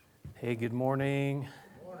Hey, good morning.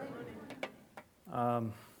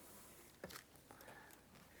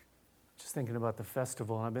 Just thinking about the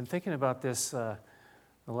festival. I've been thinking about this the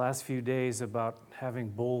last few days about having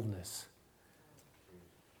boldness.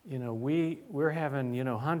 You know, we're having,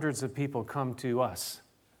 hundreds of people come to us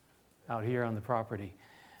out here on the property.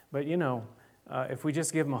 But, if we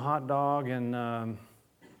just give them a hot dog and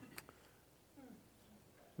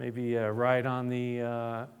maybe a ride on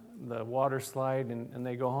the water slide and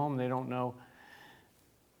they go home, they don't know,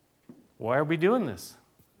 why are we doing this?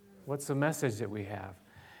 What's the message that we have?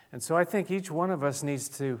 And so I think each one of us needs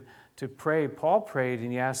to pray. Paul prayed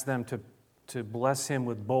and he asked them to bless him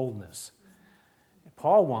with boldness.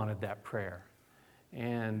 Paul wanted that prayer.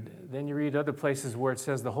 And then you read other places where it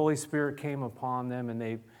says the Holy Spirit came upon them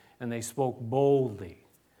and they spoke boldly.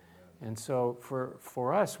 And so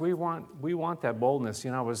for us, we want that boldness.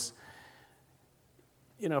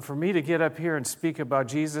 For me to get up here and speak about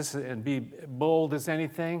Jesus and be bold as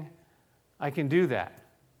anything, I can do that.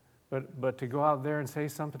 But to go out there and say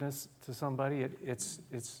something to somebody,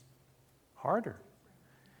 it's harder.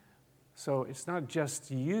 So it's not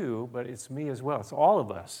just you, but it's me as well. It's all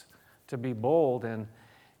of us to be bold. And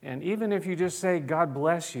even if you just say, God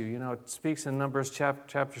bless you, it speaks in Numbers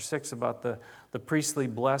chapter 6 about the priestly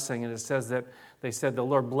blessing. And it says that they said, the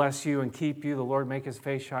Lord bless you and keep you. The Lord make his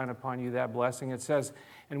face shine upon you, that blessing. It says,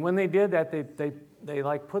 and when they did that, they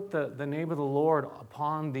put the name of the Lord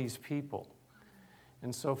upon these people.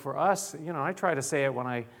 And so for us, I try to say it when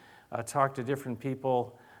I talk to different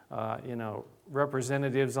people,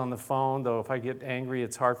 representatives on the phone, though if I get angry,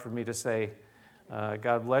 it's hard for me to say,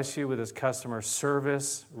 God bless you with his customer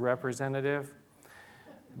service representative.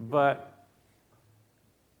 But,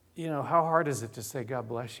 how hard is it to say, God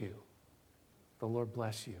bless you? The Lord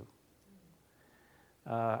bless you.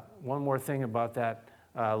 One more thing about that.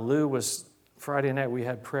 Friday night we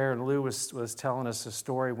had prayer, and Lou was telling us a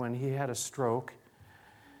story when he had a stroke.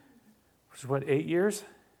 It was 8 years?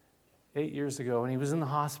 8 years ago, and he was in the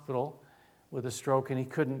hospital with a stroke, and he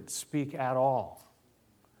couldn't speak at all.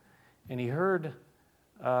 And he heard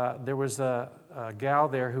there was a gal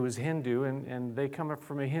there who was Hindu, and they come up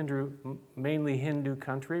from a mainly Hindu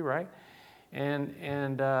country, right?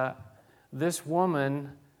 And this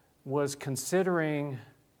woman was considering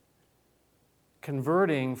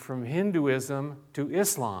converting from Hinduism to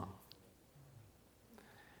Islam.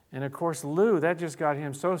 And of course, Lou, that just got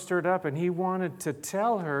him so stirred up, and he wanted to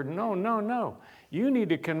tell her, no, you need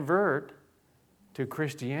to convert to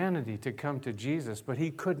Christianity to come to Jesus. But he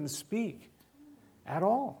couldn't speak at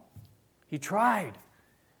all. He tried.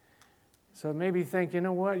 So it made me think, you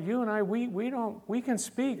know what, you and I, we can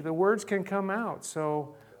speak. The words can come out.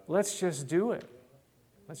 So let's just do it.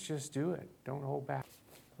 Let's just do it. Don't hold back.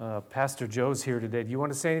 Pastor Joe's here today. Do you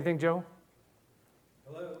want to say anything, Joe?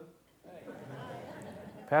 Hello.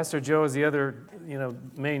 Pastor Joe is the other,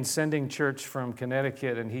 main sending church from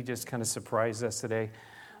Connecticut, and he just kind of surprised us today.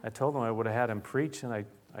 I told him I would have had him preach, and I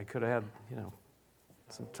could have had,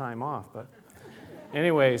 some time off. But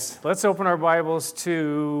anyways, let's open our Bibles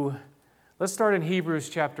let's start in Hebrews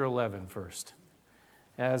chapter 11 first.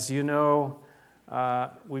 As you know,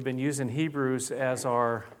 we've been using Hebrews as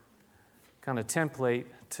our kind of template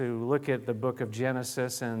to look at the book of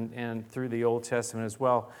Genesis and through the Old Testament as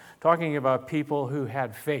well, talking about people who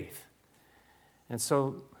had faith. And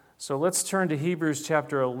so let's turn to Hebrews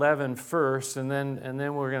chapter 11 first, and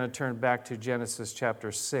then we're going to turn back to Genesis chapter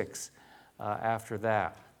 6 after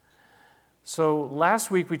that. So last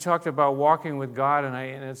week we talked about walking with God, and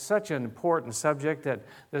it's such an important subject, that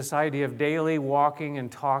this idea of daily walking and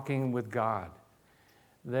talking with God.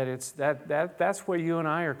 That's what you and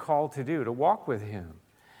I are called to do, to walk with him.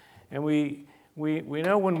 And we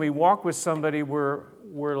know when we walk with somebody, we're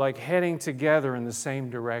like heading together in the same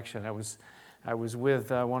direction. I was with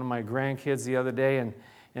one of my grandkids the other day,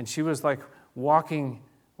 and she was like walking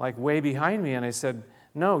like way behind me, and I said,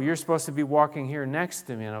 no, you're supposed to be walking here next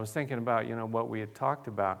to me. And I was thinking about, what we had talked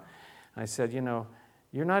about. And I said,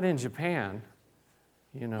 you're not in Japan,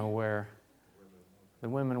 where the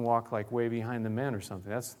women walk like way behind the men or something.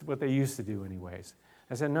 That's what they used to do anyways.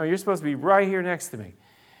 I said, no, you're supposed to be right here next to me.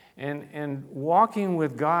 And walking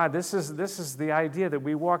with God, this is the idea that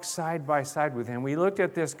we walk side by side with him. We looked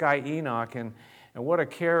at this guy Enoch, and what a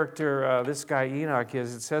character this guy Enoch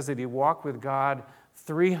is. It says that he walked with God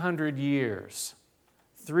 300 years.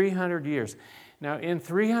 300 years. Now, in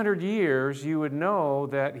 300 years, you would know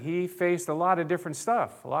that he faced a lot of different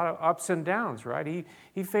stuff, a lot of ups and downs, right?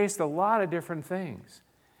 He faced a lot of different things.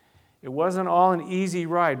 It wasn't all an easy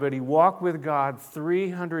ride, but he walked with God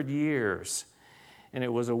 300 years. And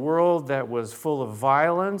it was a world that was full of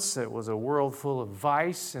violence. It was a world full of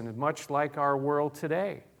vice, and much like our world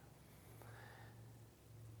today,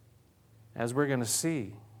 as we're going to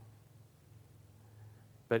see.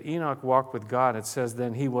 But Enoch walked with God. It says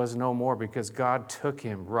then he was no more because God took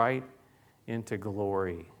him right into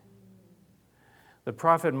glory. The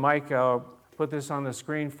prophet Micah, I'll put this on the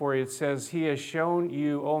screen for you. It says, he has shown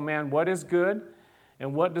you, O man, what is good,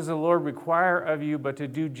 and what does the Lord require of you but to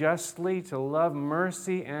do justly, to love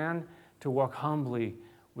mercy, and to walk humbly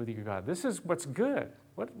with your God. This is what's good.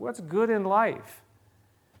 What's good in life?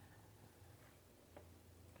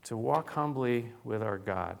 To walk humbly with our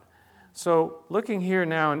God. So looking here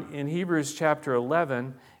now in Hebrews chapter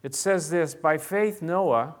 11, it says this, by faith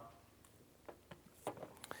Noah,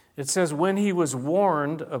 it says when he was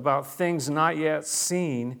warned about things not yet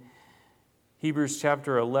seen, Hebrews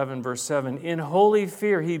chapter 11 verse 7, in holy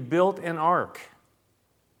fear he built an ark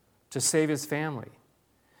to save his family.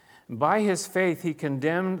 By his faith he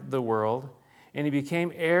condemned the world, and he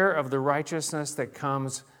became heir of the righteousness that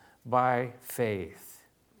comes by faith.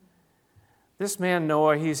 This man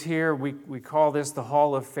Noah, he's here. We call this the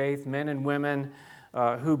Hall of Faith, men and women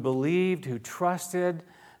who believed, who trusted,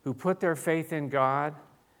 who put their faith in God.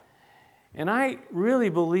 And I really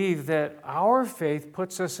believe that our faith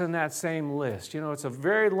puts us in that same list. You know, it's a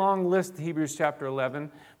very long list, Hebrews chapter 11,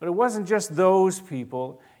 but it wasn't just those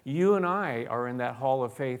people. You and I are in that Hall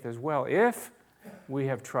of Faith as well, if we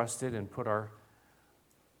have trusted and put our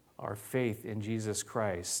faith in Jesus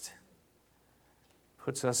Christ.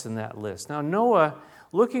 Puts us in that list. Now, Noah,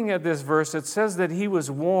 looking at this verse, it says that he was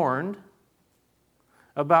warned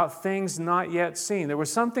about things not yet seen. There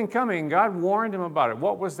was something coming. God warned him about it.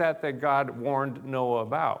 What was that God warned Noah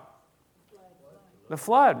about? The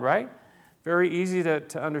flood, right? Very easy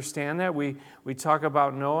to understand that. We talk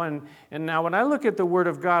about Noah. And now when I look at the Word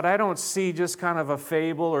of God, I don't see just kind of a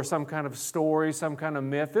fable or some kind of story, some kind of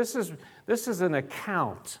myth. This is an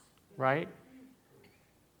account, right?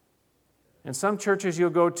 In some churches you'll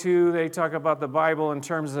go to, they talk about the Bible in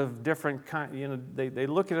terms of different kind, they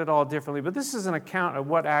look at it all differently, but this is an account of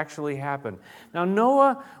what actually happened. Now,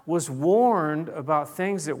 Noah was warned about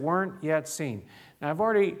things that weren't yet seen. Now, I've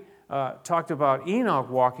already talked about Enoch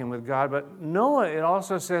walking with God, but Noah, it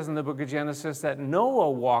also says in the book of Genesis that Noah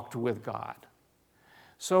walked with God.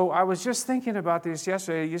 So I was just thinking about this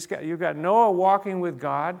yesterday. You've got Noah walking with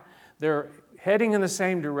God. They're heading in the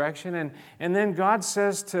same direction, and then God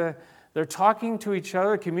says they're talking to each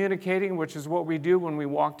other, communicating, which is what we do when we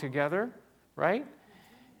walk together, right?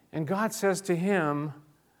 And God says to him,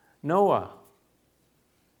 Noah.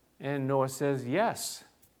 And Noah says, yes.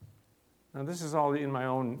 Now, this is all in my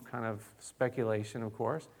own kind of speculation, of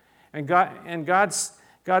course. And God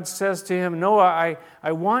says to him, Noah,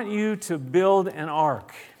 I want you to build an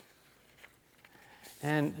ark.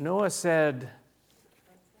 And Noah said,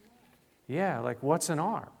 yeah, like, what's an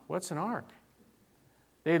ark? What's an ark?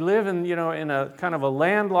 They live in a kind of a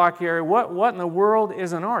landlocked area. What in the world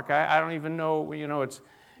is an ark? I don't even know,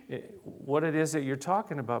 what it is that you're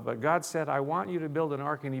talking about. But God said, I want you to build an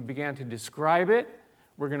ark, and he began to describe it.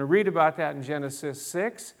 We're going to read about that in Genesis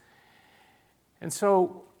 6. And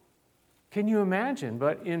so, can you imagine?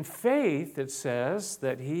 But in faith, it says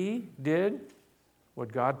that he did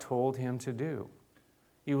what God told him to do.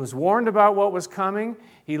 He was warned about what was coming.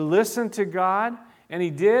 He listened to God, and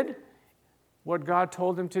he did what God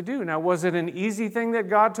told him to do. Now, was it an easy thing that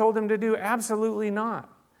God told him to do? Absolutely not.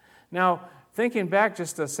 Now, thinking back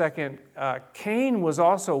just a second, Cain was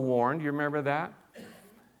also warned. You remember that?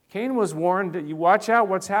 Cain was warned that you watch out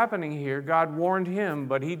what's happening here. God warned him,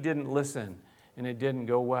 but he didn't listen, and it didn't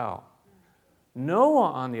go well.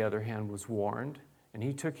 Noah, on the other hand, was warned, and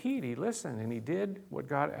he took heed. He listened, and he did what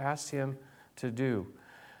God asked him to do.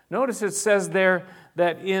 Notice it says there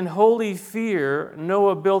that in holy fear,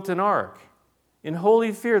 Noah built an ark. In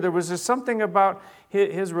holy fear, there was just something about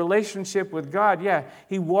his relationship with God. Yeah,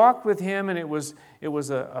 he walked with him, and it was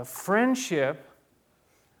a friendship,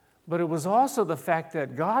 but it was also the fact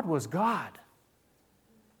that God was God.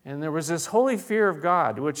 And there was this holy fear of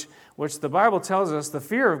God, which the Bible tells us the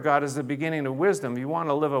fear of God is the beginning of wisdom. If you want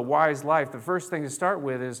to live a wise life, the first thing to start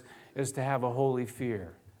with is to have a holy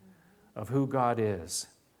fear of who God is.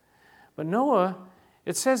 But Noah,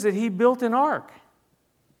 it says that he built an ark.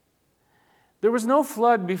 There was no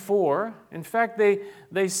flood before. In fact,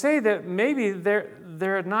 they say that maybe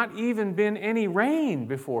there had not even been any rain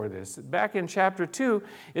before this. Back in chapter 2,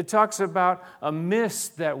 it talks about a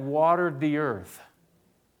mist that watered the earth.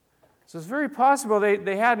 So it's very possible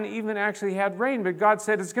they hadn't even actually had rain, but God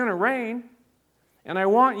said, it's going to rain, and I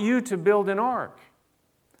want you to build an ark.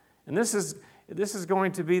 And this is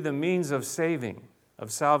going to be the means of saving.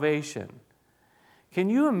 of salvation. Can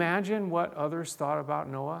you imagine what others thought about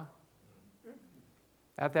Noah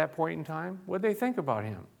at that point in time? What did they think about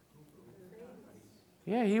him?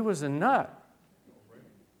 Yeah, he was a nut.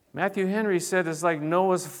 Matthew Henry said it's like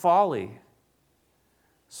Noah's folly.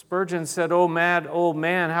 Spurgeon said, "Oh, mad old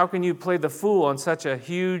man, how can you play the fool on such a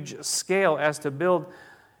huge scale as to build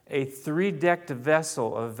a 3-decked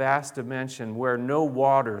vessel of vast dimension where no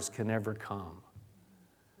waters can ever come?"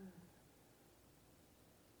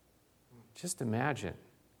 Just imagine.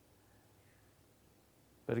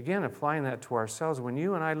 But again, applying that to ourselves, when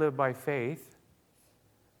you and I live by faith,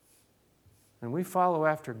 and we follow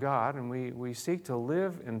after God, and we seek to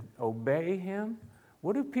live and obey Him,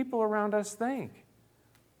 what do people around us think?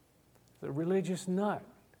 The religious nut.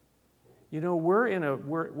 You know, we're in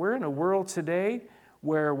a world today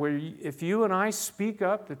where if you and I speak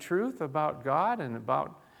up the truth about God and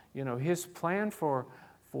about, you know, His plan for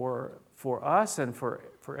us and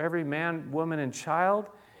for every man, woman, and child,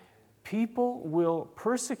 people will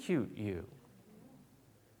persecute you.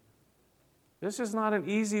 This is not an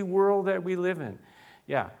easy world that we live in.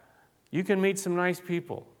 Yeah, you can meet some nice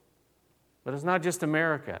people, but it's not just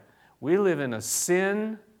America. We live in a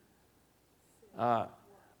sinful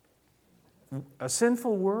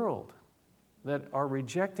world that are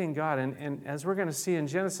rejecting God. And as we're going to see in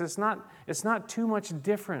Genesis, it's not too much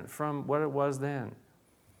different from what it was then.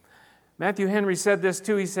 Matthew Henry said this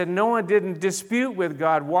too. He said, Noah didn't dispute with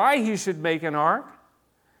God why he should make an ark.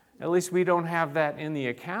 At least we don't have that in the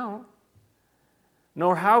account.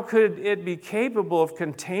 Nor how could it be capable of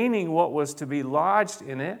containing what was to be lodged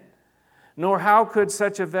in it. Nor how could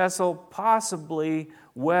such a vessel possibly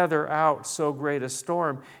weather out so great a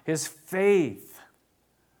storm. His faith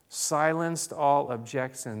silenced all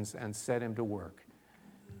objections and set him to work.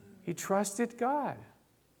 He trusted God.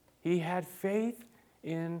 He had faith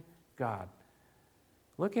in God.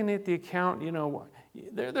 Looking at the account, you know,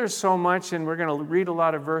 there's so much, and we're going to read a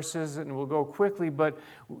lot of verses, and we'll go quickly, but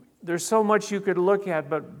there's so much you could look at,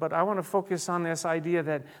 but I want to focus on this idea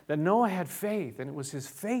that Noah had faith, and it was his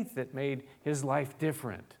faith that made his life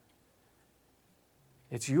different.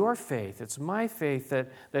 It's your faith, it's my faith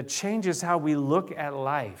that changes how we look at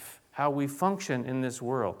life, how we function in this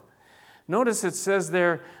world. Notice it says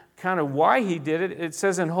there kind of why he did it. It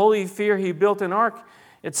says in holy fear he built an ark.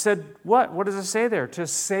 It said what? What does it say there? To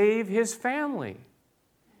save his family.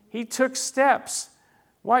 He took steps.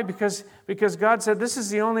 Why? Because God said this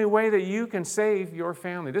is the only way that you can save your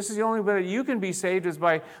family. This is the only way that you can be saved is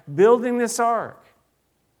by building this ark.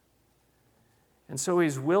 And so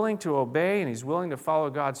he's willing to obey and he's willing to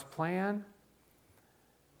follow God's plan.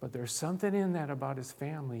 But there's something in that about his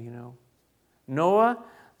family, you know. Noah,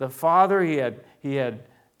 the father, he had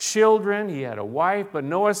children, he had a wife, but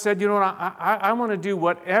Noah said, you know what, I want to do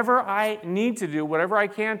whatever I need to do, whatever I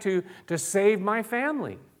can to save my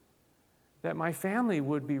family, that my family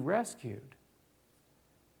would be rescued.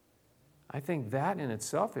 I think that in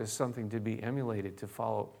itself is something to be emulated, to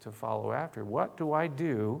follow after. What do I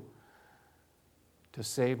do to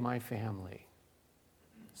save my family?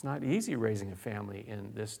 It's not easy raising a family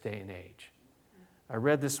in this day and age. I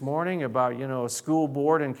read this morning about, you know, a school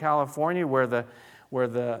board in California where the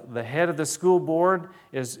head of the school board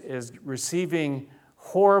is receiving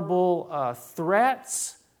horrible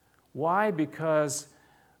threats. Why? Because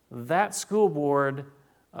that school board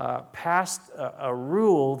passed a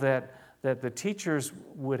rule that the teachers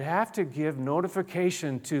would have to give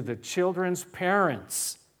notification to the children's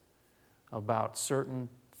parents about certain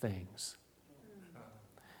things.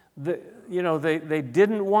 They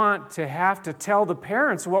didn't want to have to tell the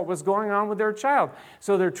parents what was going on with their child.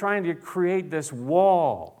 So they're trying to create this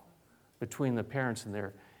wall between the parents and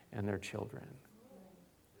their children.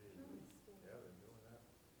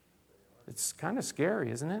 It's kind of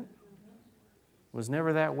scary, isn't it? It was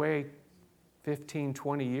never that way 15,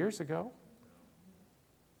 20 years ago.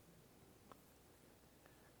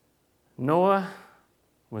 Noah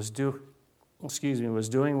was doing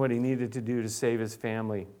what he needed to do to save his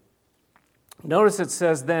family. Notice it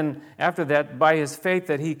says then, after that, by his faith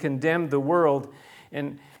that he condemned the world.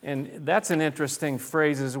 And that's an interesting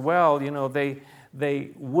phrase as well. You know,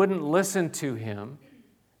 they wouldn't listen to him.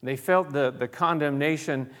 They felt the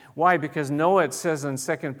condemnation. Why? Because Noah, it says in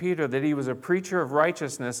 2 Peter, that he was a preacher of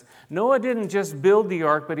righteousness. Noah didn't just build the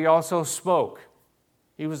ark, but he also spoke.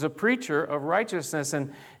 He was a preacher of righteousness.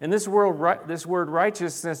 And in this word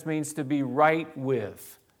righteousness means to be right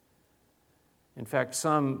with. In fact,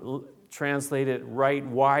 some translate it right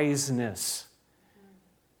wiseness.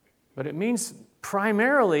 But it means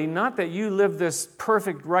primarily not that you live this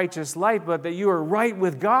perfect righteous life, but that you are right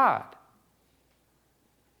with God.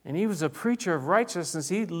 And he was a preacher of righteousness.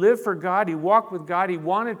 He lived for God. He walked with God. He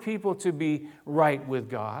wanted people to be right with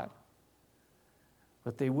God.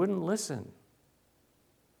 But they wouldn't listen.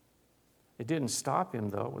 It didn't stop him,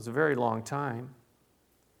 though. It was a very long time.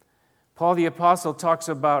 Paul the Apostle talks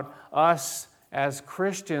about us as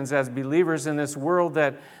Christians, as believers in this world,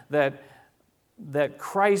 that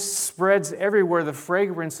Christ spreads everywhere the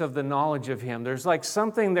fragrance of the knowledge of Him. There's like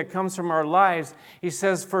something that comes from our lives. He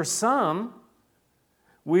says, for some,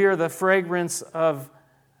 we are the fragrance of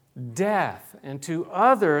death. And to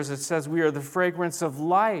others, it says we are the fragrance of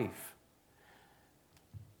life.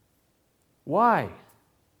 Why?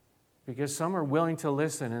 Because some are willing to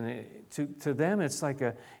listen, and to them it's like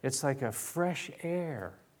a fresh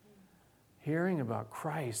air, hearing about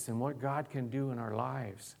Christ and what God can do in our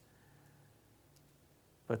lives.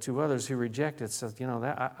 But to others who reject it, says,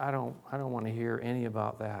 that I don't want to hear any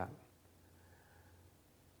about that.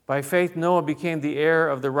 By faith, Noah became the heir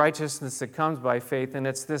of the righteousness that comes by faith, and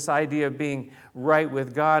it's this idea of being right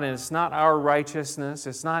with God, and it's not our righteousness.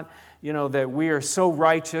 It's not, that we are so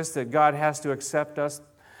righteous that God has to accept us.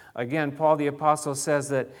 Again, Paul the Apostle says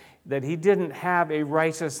that he didn't have a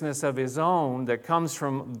righteousness of his own that comes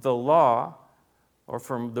from the law or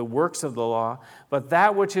from the works of the law, but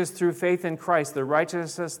that which is through faith in Christ, the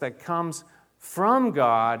righteousness that comes from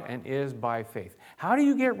God and is by faith. How do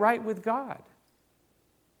you get right with God?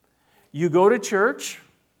 You go to church,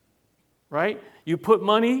 right? You put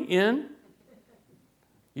money in.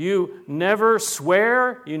 You never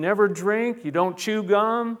swear. You never drink. You don't chew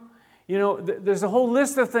gum. There's a whole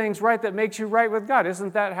list of things, right, that makes you right with God.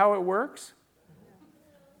 Isn't that how it works?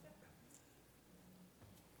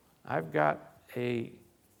 I've got a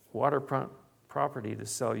waterfront property to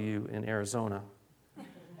sell you in Arizona.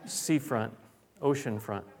 Seafront,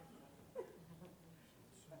 oceanfront.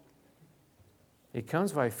 It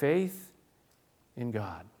comes by faith in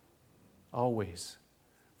God, always,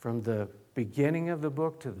 from the beginning of the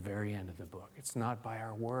book to the very end of the book. It's not by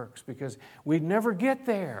our works, because we'd never get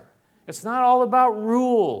there. It's not all about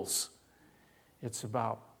rules. It's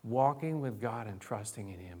about walking with God and trusting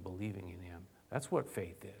in Him, believing in Him. That's what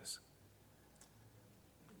faith is.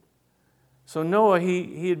 So Noah,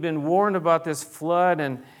 he had been warned about this flood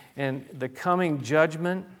and the coming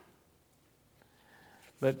judgment.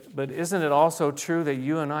 But isn't it also true that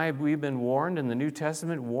you and I, we've been warned, and the New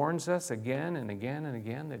Testament warns us again and again and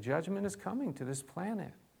again that judgment is coming to this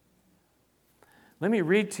planet? Let me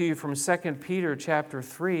read to you from 2 Peter chapter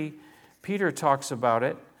 3. Peter talks about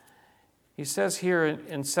it. He says here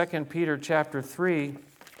in 2 Peter chapter 3,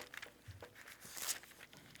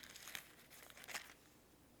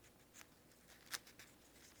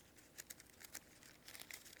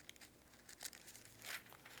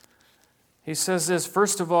 he says this,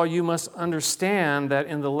 first of all, you must understand that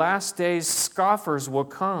in the last days scoffers will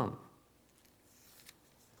come,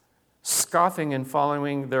 scoffing and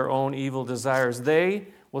following their own evil desires. They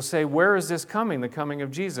will say, where is this coming, the coming of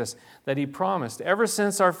Jesus, that He promised? Ever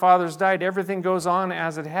since our fathers died, everything goes on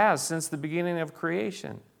as it has since the beginning of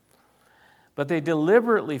creation. But they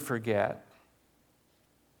deliberately forget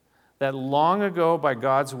that long ago by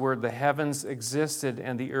God's word the heavens existed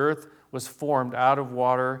and the earth was formed out of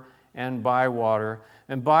water and by water.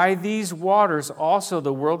 And by these waters also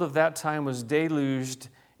the world of that time was deluged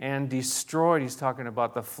and destroyed. He's talking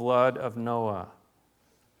about the flood of Noah.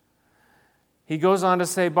 He goes on to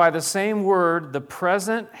say, by the same word, the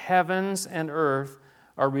present heavens and earth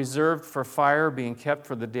are reserved for fire, being kept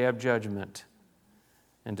for the day of judgment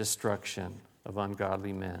and destruction of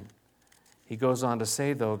ungodly men. He goes on to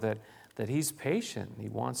say, though, that He's patient. He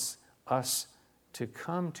wants us to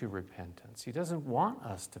come to repentance. He doesn't want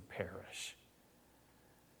us to perish.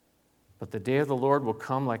 But the day of the Lord will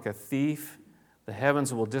come like a thief. The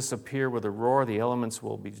heavens will disappear with a roar. The elements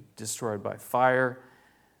will be destroyed by fire.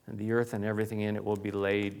 And the earth and everything in it will be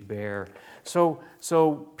laid bare. So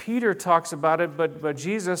Peter talks about it, but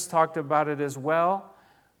Jesus talked about it as well.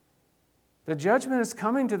 The judgment is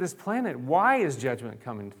coming to this planet. Why is judgment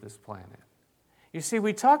coming to this planet? You see,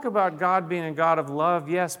 we talk about God being a God of love,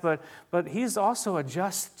 yes, but He's also a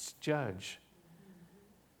just judge.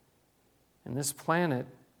 And this planet,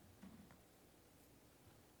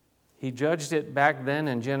 He judged it back then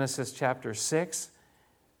in Genesis chapter 6.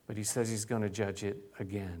 But He says He's going to judge it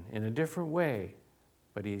again in a different way.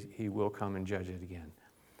 But He will come and judge it again.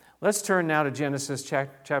 Let's turn now to Genesis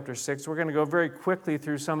chapter 6. We're going to go very quickly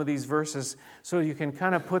through some of these verses so you can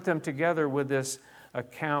kind of put them together with this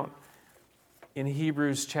account in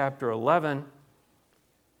Hebrews chapter 11. I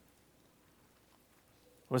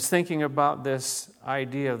was thinking about this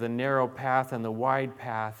idea of the narrow path and the wide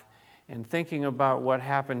path, and thinking about what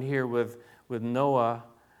happened here with Noah.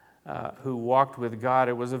 who walked with God.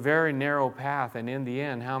 It was a very narrow path, and in the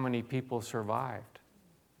end, how many people survived?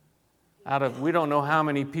 We don't know how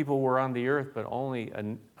many people were on the earth, but only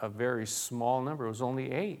a very small number. It was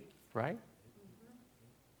only 8, right?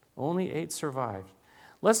 Only 8 survived.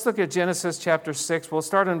 Let's look at Genesis chapter 6. We'll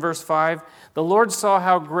start in verse 5. The Lord saw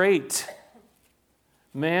how great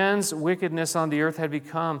man's wickedness on the earth had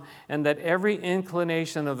become, and that every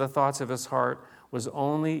inclination of the thoughts of his heart was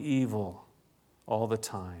only evil all the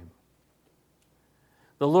time.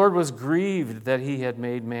 The Lord was grieved that he had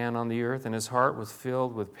made man on the earth, and his heart was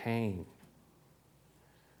filled with pain.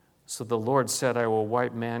 So the Lord said, I will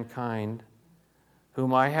wipe mankind,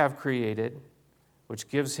 whom I have created, which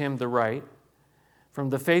gives him the right, from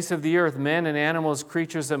the face of the earth, men and animals,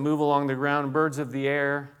 creatures that move along the ground, birds of the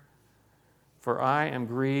air, for I am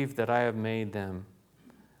grieved that I have made them.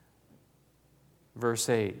 Verse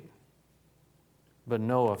 8, but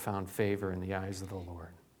Noah found favor in the eyes of the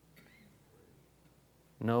Lord.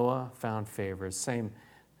 Noah found favor. Same,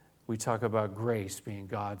 we talk about grace being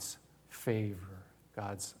God's favor,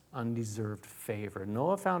 God's undeserved favor.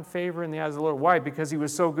 Noah found favor in the eyes of the Lord. Why? Because he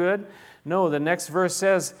was so good? No, the next verse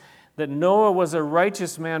says that Noah was a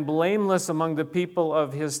righteous man, blameless among the people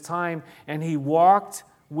of his time, and he walked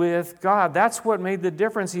with God. That's what made the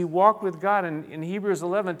difference. He walked with God. And in Hebrews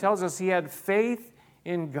 11 tells us he had faith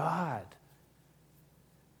in God.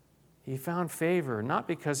 He found favor, not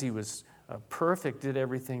because he was perfect, did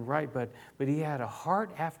everything right, but he had a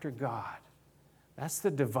heart after God. That's the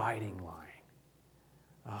dividing line.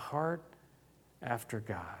 A heart after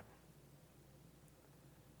God.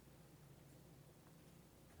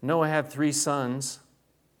 Noah had 3 sons,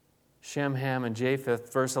 Shem, Ham, and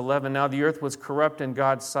Japheth. Verse 11, now the earth was corrupt in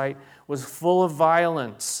God's sight, was full of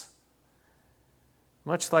violence.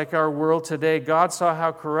 Much like our world today, God saw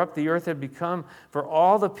how corrupt the earth had become, for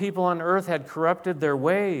all the people on earth had corrupted their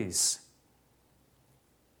ways.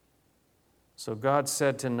 So God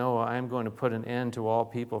said to Noah, I am going to put an end to all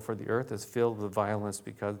people, for the earth is filled with violence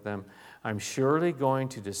because of them. I'm surely going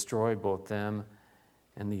to destroy both them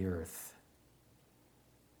and the earth.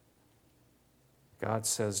 God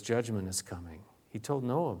says judgment is coming. He told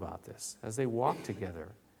Noah about this as they walked together.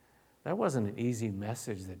 That wasn't an easy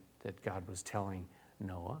message that God was telling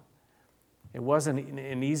Noah. It wasn't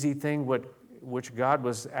an easy thing which God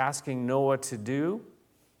was asking Noah to do.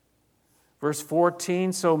 Verse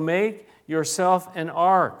 14, so make yourself an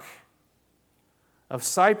ark of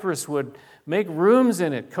cypress wood. Make rooms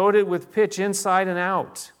in it, coat it with pitch inside and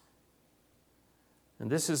out. And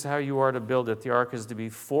this is how you are to build it. The ark is to be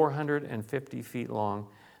 450 feet long,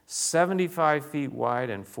 75 feet wide,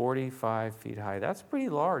 and 45 feet high. That's pretty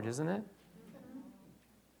large, isn't it?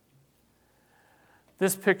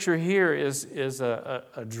 This picture here is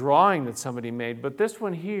a drawing that somebody made, but this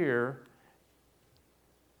one here,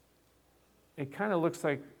 it kind of looks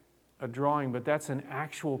like a drawing, but that's an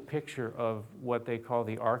actual picture of what they call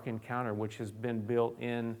the Ark Encounter, which has been built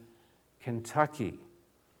in Kentucky.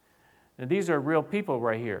 And these are real people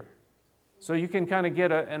right here. So you can kind of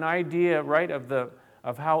get an idea, right,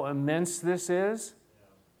 of how immense this is.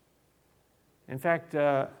 In fact,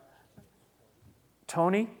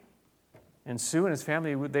 Tony and Sue and his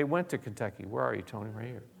family, they went to Kentucky. Where are you, Tony? Right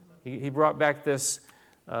here. He brought back this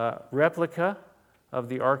replica of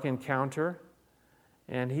the Ark Encounter.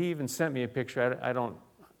 And he even sent me a picture. I don't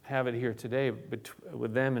have it here today, but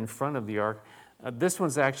with them in front of the ark. This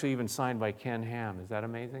one's actually even signed by Ken Ham. Is that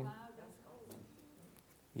amazing? Wow, that's cool.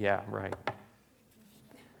 Yeah, right.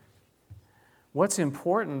 What's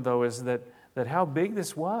important, though, is that how big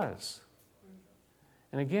this was.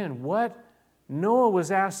 And again, what Noah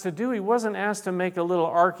was asked to do, he wasn't asked to make a little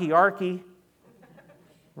arky,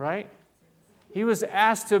 right? He was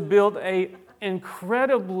asked to build an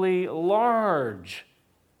incredibly large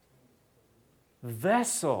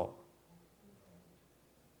vessel.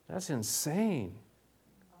 That's insane.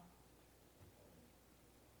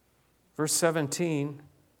 Verse 17,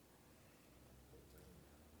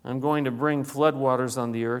 I'm going to bring floodwaters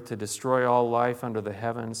on the earth to destroy all life under the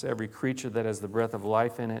heavens, every creature that has the breath of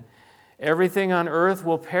life in it. Everything on earth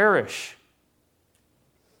will perish.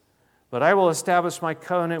 But I will establish my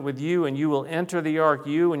covenant with you, and you will enter the ark,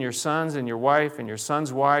 you and your sons and your wife and your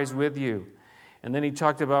sons' wives with you. And then he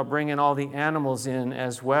talked about bringing all the animals in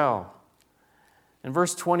as well. In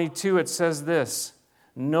verse 22, it says this,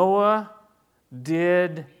 Noah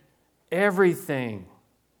did everything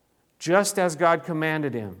just as God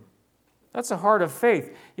commanded him. That's a heart of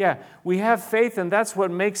faith. Yeah, we have faith, and that's what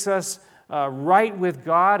makes us right with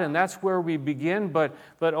God, and that's where we begin. But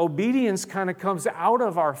obedience kind of comes out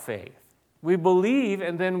of our faith. We believe,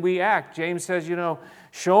 and then we act. James says,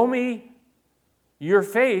 show me your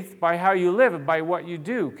faith by how you live and by what you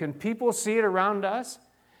do. Can people see it around us?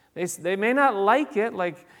 They may not like it.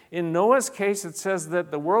 Like in Noah's case, it says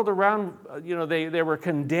that the world around, they were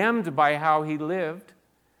condemned by how he lived,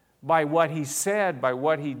 by what he said, by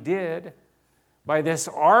what he did, by this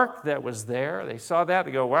ark that was there. They saw that,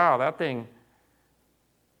 they go, wow, that thing.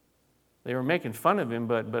 They were making fun of him,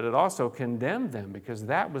 but it also condemned them because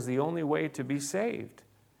that was the only way to be saved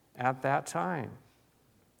at that time.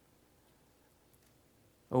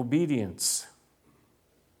 Obedience.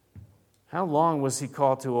 How long was he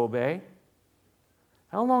called to obey?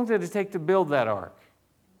 How long did it take to build that ark?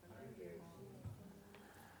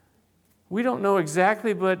 We don't know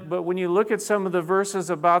exactly, but when you look at some of the verses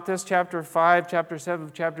about this, chapter 5, chapter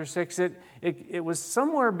 7, chapter 6, it was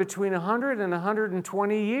somewhere between 100 and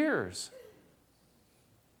 120 years.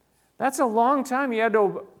 That's a long time. You had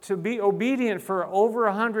to be obedient for over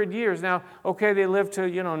 100 years. Now, okay, they lived to,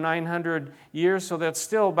 900 years, so that's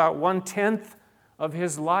still about 1/10 of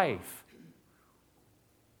his life.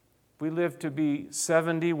 We live to be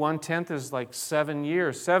 70, 1/10 is like 7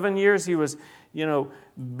 years. 7 years he was,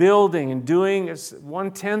 building and doing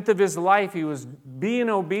 1/10 of his life. He was being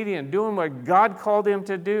obedient, doing what God called him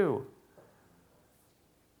to do.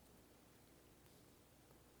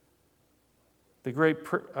 The great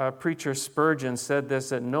preacher Spurgeon said this,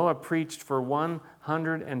 that Noah preached for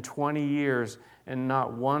 120 years and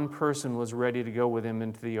not one person was ready to go with him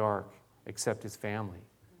into the ark except his family.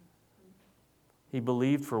 He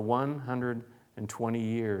believed for 120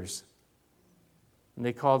 years. And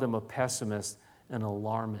they called him a pessimist, an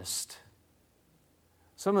alarmist.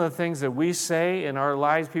 Some of the things that we say in our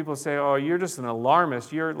lives, people say, oh, you're just an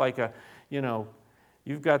alarmist. You're like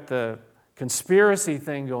you've got the conspiracy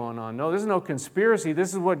thing going on. No, there's no conspiracy.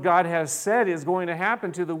 This is what God has said is going to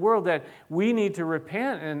happen to the world, that we need to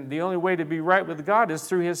repent, and the only way to be right with God is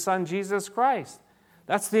through His Son, Jesus Christ.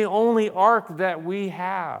 That's the only ark that we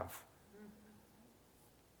have.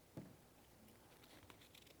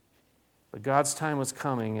 But God's time was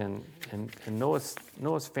coming, and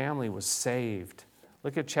Noah's family was saved.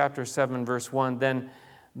 Look at chapter 7, verse 1.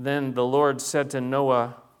 Then the Lord said to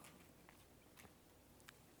Noah,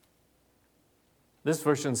 this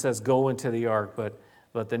version says, go into the ark,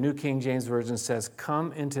 but the New King James Version says,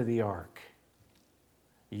 come into the ark,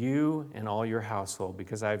 you and all your household,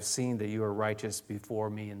 because I've seen that you are righteous before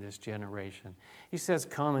me in this generation. He says,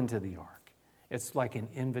 come into the ark. It's like an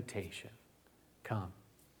invitation. Come.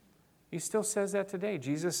 He still says that today.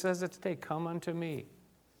 Jesus says it today, come unto me.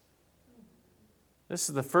 This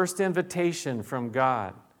is the first invitation from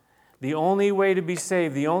God. The only way to be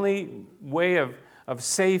saved, the only way of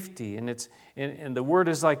safety, and the word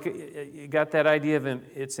is like, you got that idea of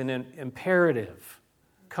it's an imperative.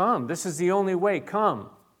 Come, this is the only way, come.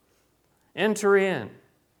 Enter in.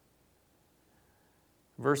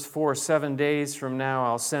 Verse 4, 7 days from now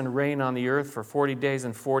I'll send rain on the earth for 40 days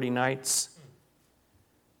and 40 nights.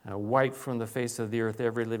 I'll wipe from the face of the earth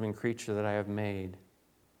every living creature that I have made.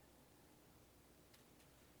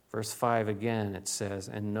 Verse 5 again, it says,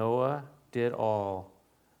 and Noah did all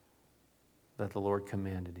that the Lord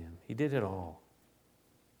commanded him. He did it all.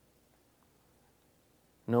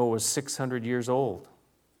 Noah was 600 years old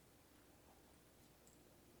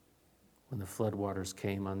when the floodwaters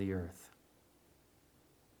came on the earth.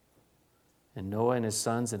 And Noah and his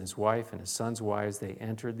sons and his wife and his sons' wives, they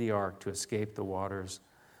entered the ark to escape the waters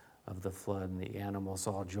of the flood, and the animals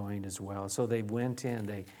all joined as well. So they went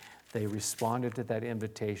in, they responded to that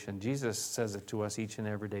invitation. Jesus says it to us each and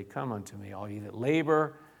every day, come unto me, all you that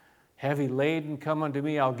labor, heavy laden, come unto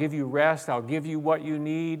me. I'll give you rest. I'll give you what you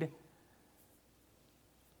need.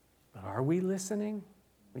 But are we listening?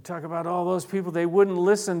 We talk about all those people, they wouldn't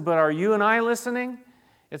listen, but are you and I listening?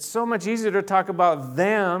 It's so much easier to talk about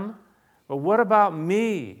them, but what about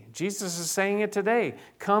me? Jesus is saying it today.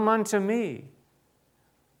 Come unto me.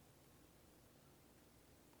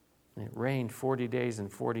 And it rained 40 days and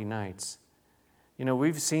 40 nights.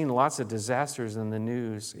 We've seen lots of disasters in the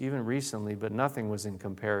news, even recently, but nothing was in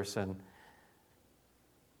comparison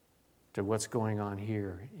to what's going on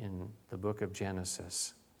here in the book of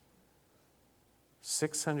Genesis.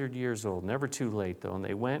 600 years old, never too late though, and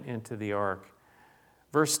they went into the ark.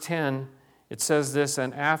 Verse 10, it says this,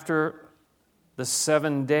 and after the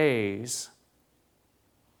 7 days,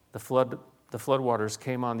 the floodwaters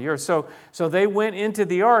came on the earth. So they went into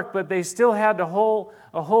the ark, but they still had a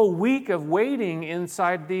whole week of waiting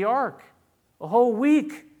inside the ark. A whole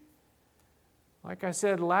week. Like I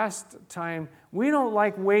said last time, we don't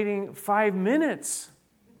like waiting 5 minutes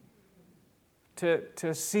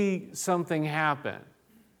to see something happen.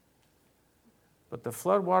 But the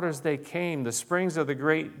floodwaters, they came, the springs of the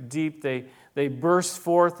great deep, they burst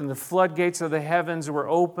forth, and the floodgates of the heavens were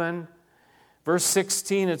open. Verse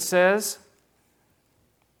 16, it says,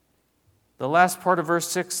 the last part of verse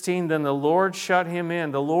 16, then the Lord shut him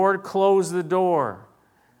in. The Lord closed the door.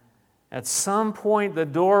 At some point, the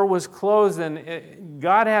door was closed, and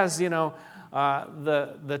God has,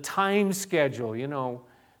 the time schedule,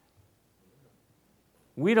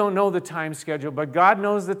 We don't know the time schedule, but God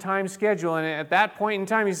knows the time schedule. And at that point in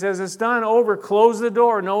time, He says, it's done, over, close the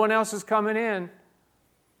door. No one else is coming in.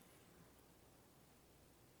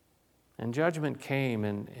 And judgment came,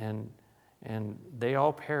 and they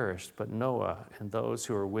all perished, but Noah and those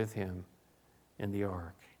who were with him in the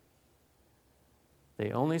ark.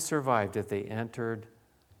 They only survived if they entered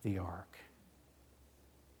the ark.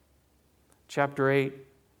 Chapter 8,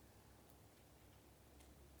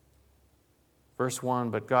 verse 1,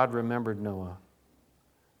 but God remembered Noah.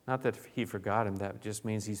 Not that He forgot him, that just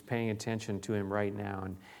means He's paying attention to him right now.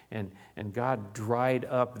 And God dried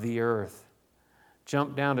up the earth.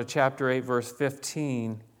 Jump down to chapter 8, verse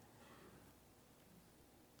 15.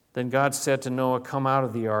 Then God said to Noah, come out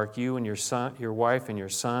of the ark, you and your wife and your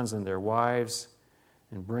sons and their wives,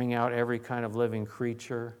 and bring out every kind of living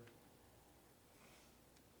creature.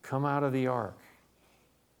 Come out of the ark.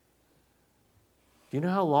 Do you know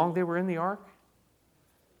how long they were in the ark?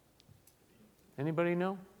 Anybody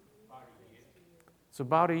know? It's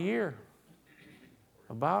about a year.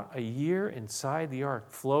 About a year inside the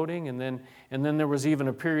ark, floating, and then there was even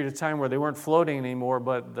a period of time where they weren't floating anymore,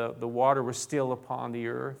 but the water was still upon the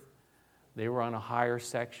earth. They were on a higher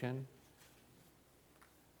section.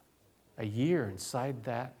 A year inside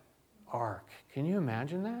that ark. Can you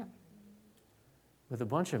imagine that? With a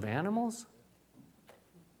bunch of animals?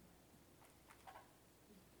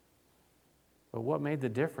 But what made the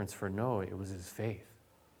difference for Noah? It was his faith.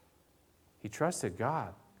 He trusted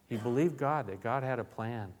God. He believed God, that God had a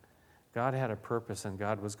plan. God had a purpose, and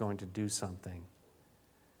God was going to do something.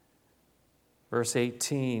 Verse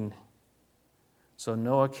 18, so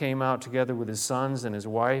Noah came out together with his sons and his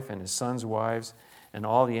wife and his sons' wives and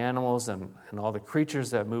all the animals and all the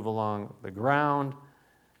creatures that move along the ground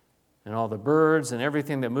and all the birds and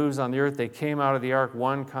everything that moves on the earth. They came out of the ark,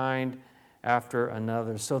 one kind after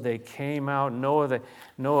another. So they came out. Noah,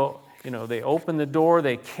 they opened the door.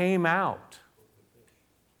 They came out.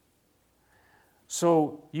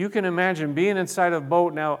 So you can imagine being inside a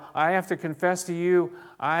boat. Now, I have to confess to you,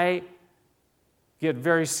 I get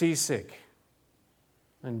very seasick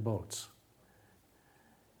in boats.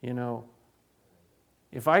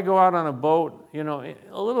 If I go out on a boat, a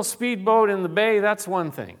little speedboat in the bay, that's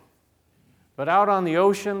one thing. But out on the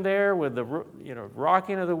ocean there with the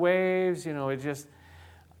rocking of the waves,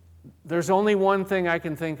 there's only one thing I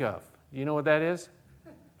can think of. You know what that is?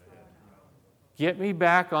 Get me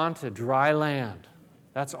back onto dry land.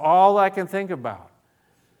 That's all I can think about.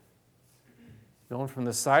 Going from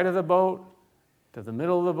the side of the boat to the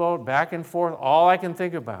middle of the boat, back and forth, all I can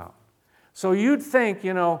think about. So you'd think,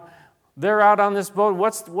 they're out on this boat.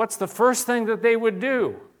 What's the first thing that they would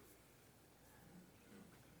do?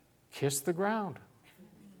 Kiss the ground.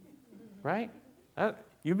 Right?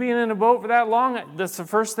 You being in a boat for that long, that's the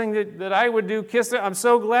first thing that I would do. Kiss it. I'm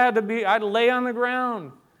so glad I'd lay on the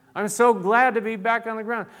ground. I'm so glad to be back on the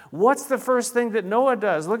ground. What's the first thing that Noah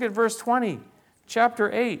does? Look at verse 20,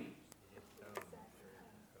 chapter 8.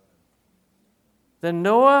 Then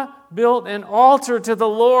Noah built an altar to the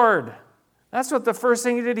Lord. That's what the first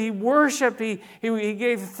thing he did. He worshiped. He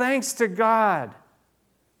gave thanks to God.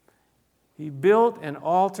 He built an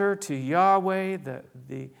altar to Yahweh,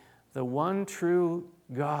 the one true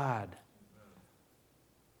God.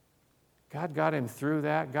 God got him through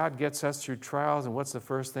that. God gets us through trials, and what's the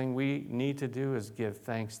first thing we need to do is give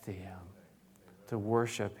thanks to Him, to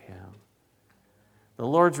worship Him. The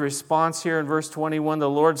Lord's response here in verse 21, the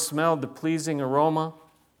Lord smelled the pleasing aroma,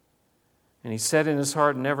 and He said in His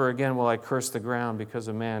heart, never again will I curse the ground because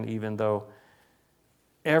of man, even though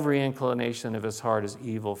every inclination of his heart is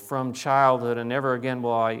evil from childhood, and never again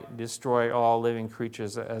will I destroy all living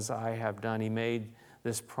creatures as I have done. He made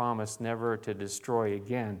this promise never to destroy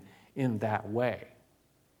again in that way.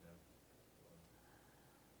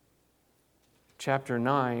 Chapter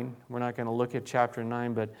 9, we're not going to look at chapter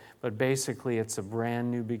 9, but basically it's a brand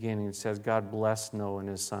new beginning. It says, God blessed Noah and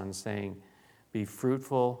his sons, saying, be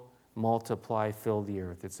fruitful, multiply, fill the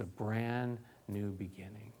earth. It's a brand new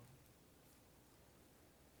beginning.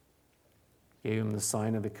 Gave him the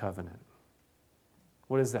sign of the covenant.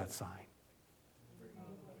 What is that sign?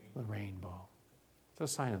 The rainbow. It's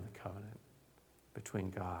a sign of the covenant between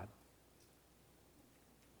God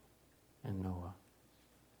and Noah.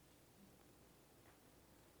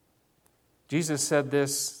 Jesus said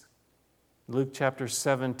this, Luke chapter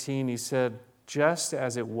 17, he said, just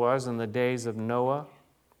as it was in the days of Noah,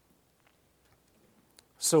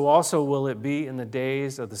 so also will it be in the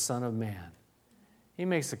days of the Son of Man. He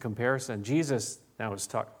makes a comparison. Jesus now is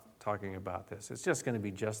talking about this. It's just going to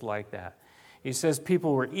be just like that. He says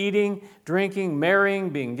people were eating, drinking, marrying,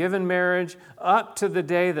 being given marriage up to the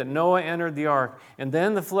day that Noah entered the ark. And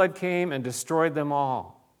then the flood came and destroyed them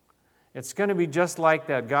all. It's going to be just like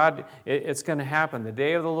that. It's going to happen. The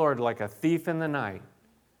day of the Lord, like a thief in the night.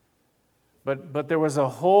 But there was a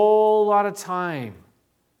whole lot of time.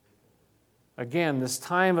 Again, this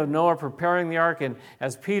time of Noah preparing the ark, and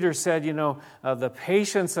as Peter said, the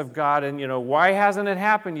patience of God, and why hasn't it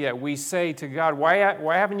happened yet? We say to God, why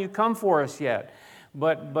haven't you come for us yet?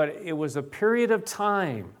 But it was a period of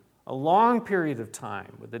time, a long period of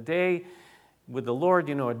time. With the Lord,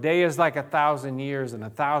 a day is like 1,000 years, and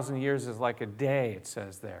 1,000 years is like a day, it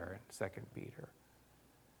says there in 2 Peter.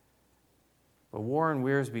 But Warren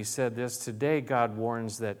Wiersbe said this, today God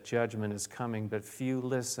warns that judgment is coming, but few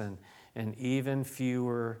listen, and even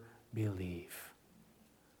fewer believe.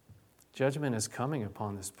 Judgment is coming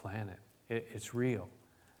upon this planet. It's real.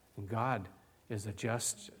 And God is a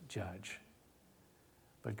just judge.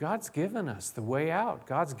 But God's given us the way out.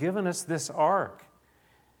 God's given us this ark.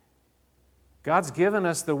 God's given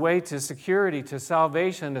us the way to security, to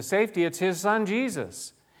salvation, to safety. It's His Son,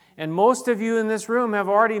 Jesus. And most of you in this room have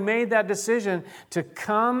already made that decision to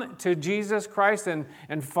come to Jesus Christ and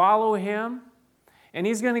follow Him. And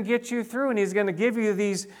He's going to get you through, and He's going to give you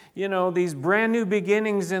these brand new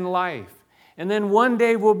beginnings in life. And then one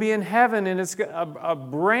day we'll be in heaven, and it's a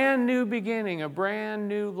brand new beginning, a brand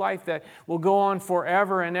new life that will go on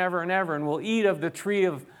forever and ever and ever, and we'll eat of the tree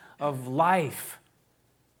of life.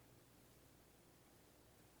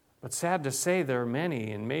 But sad to say, there are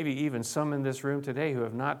many, and maybe even some in this room today, who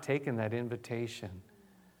have not taken that invitation.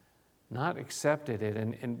 Not accepted it.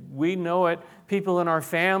 And we know it, people in our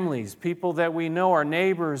families, people that we know, our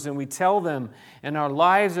neighbors, and we tell them, and our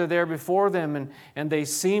lives are there before them, and they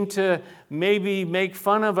seem to maybe make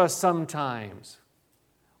fun of us sometimes.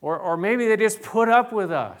 Or maybe they just put up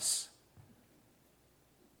with us.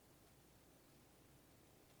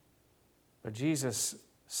 But Jesus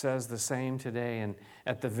says the same today, and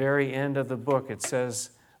at the very end of the book it says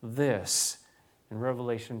this. In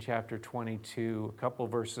Revelation chapter 22, a couple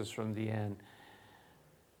verses from the end,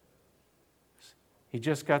 he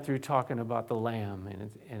just got through talking about the Lamb,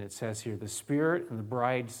 and it says here, the Spirit and the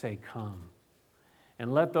bride say, come.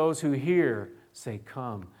 And let those who hear say,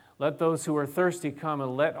 come. Let those who are thirsty come,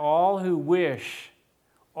 and let all who wish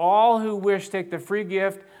take the free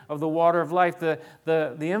gift of the water of life.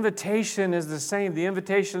 The invitation is the same. The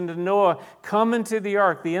invitation to Noah, come into the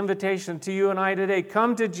ark. The invitation to you and I today,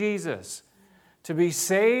 come to Jesus. To be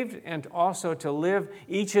saved, and also to live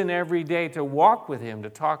each and every day, to walk with Him, to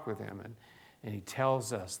talk with Him. And He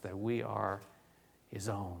tells us that we are His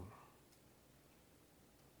own.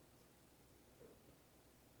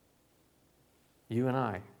 You and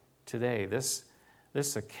I, today, this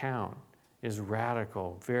account is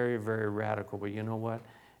radical, very, very radical. But you know what?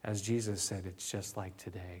 As Jesus said, it's just like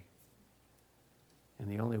today. And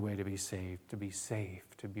the only way to be saved, to be safe,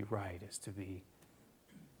 to be right, is to be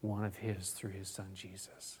one of His through His Son,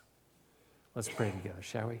 Jesus. Let's pray together,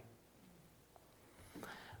 shall we?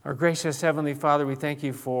 Our gracious Heavenly Father, we thank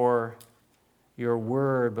You for Your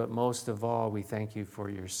word, but most of all, we thank You for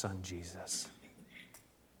Your Son, Jesus.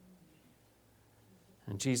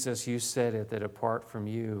 And Jesus, You said it, that apart from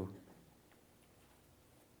You,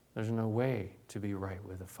 there's no way to be right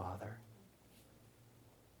with the Father.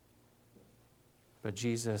 But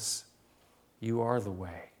Jesus, You are the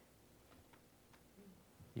way.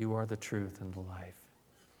 You are the truth and the life.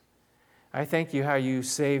 I thank You how You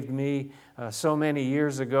saved me so many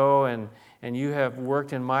years ago, and You have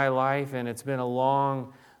worked in my life, and it's been a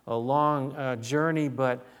long journey,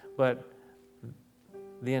 but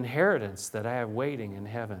the inheritance that I have waiting in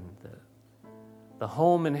heaven, the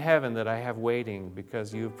home in heaven that I have waiting,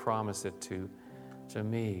 because You've promised it to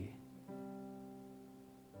me.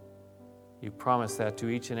 You promised that to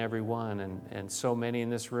each and every one, and so many in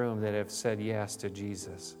this room that have said yes to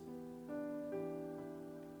Jesus.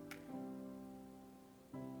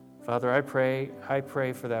 Father, I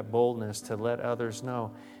pray for that boldness to let others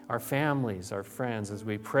know, our families, our friends, as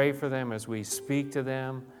we pray for them, as we speak to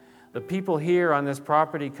them, the people here on this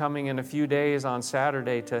property coming in a few days on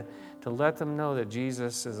Saturday, to let them know that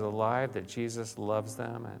Jesus is alive, that Jesus loves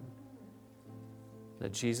them, and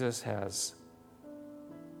that Jesus has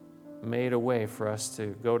made a way for us to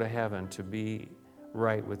go to heaven, to be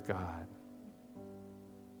right with God.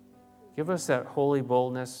 Give us that holy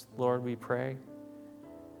boldness, Lord, we pray.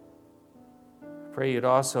 Pray you'd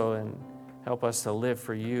also help us to live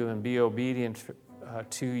for you and be obedient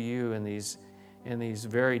to you in these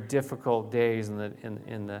very difficult days, in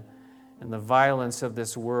the violence of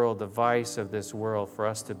this world, the vice of this world, for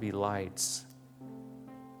us to be lights.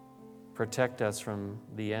 Protect us from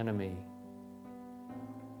the enemy.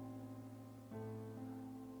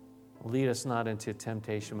 Lead us not into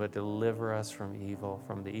temptation, but deliver us from evil,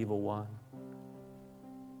 from the evil one.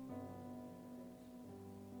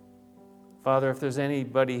 Father, if there's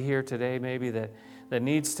anybody here today maybe that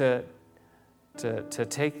needs to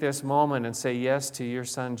take this moment and say yes to your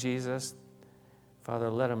Son Jesus, Father,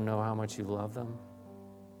 let them know how much you love them.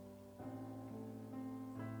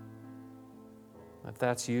 If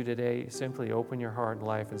that's you today, simply open your heart and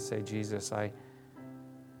life and say, Jesus, I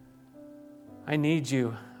need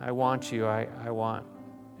you. I want you. I want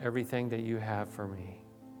everything that you have for me.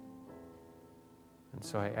 And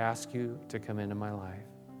so I ask you to come into my life.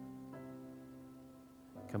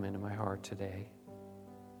 Come into my heart today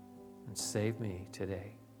and save me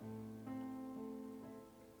today.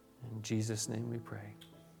 In Jesus' name we pray.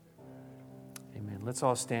 Amen. Let's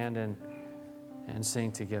all stand and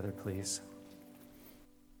sing together, please.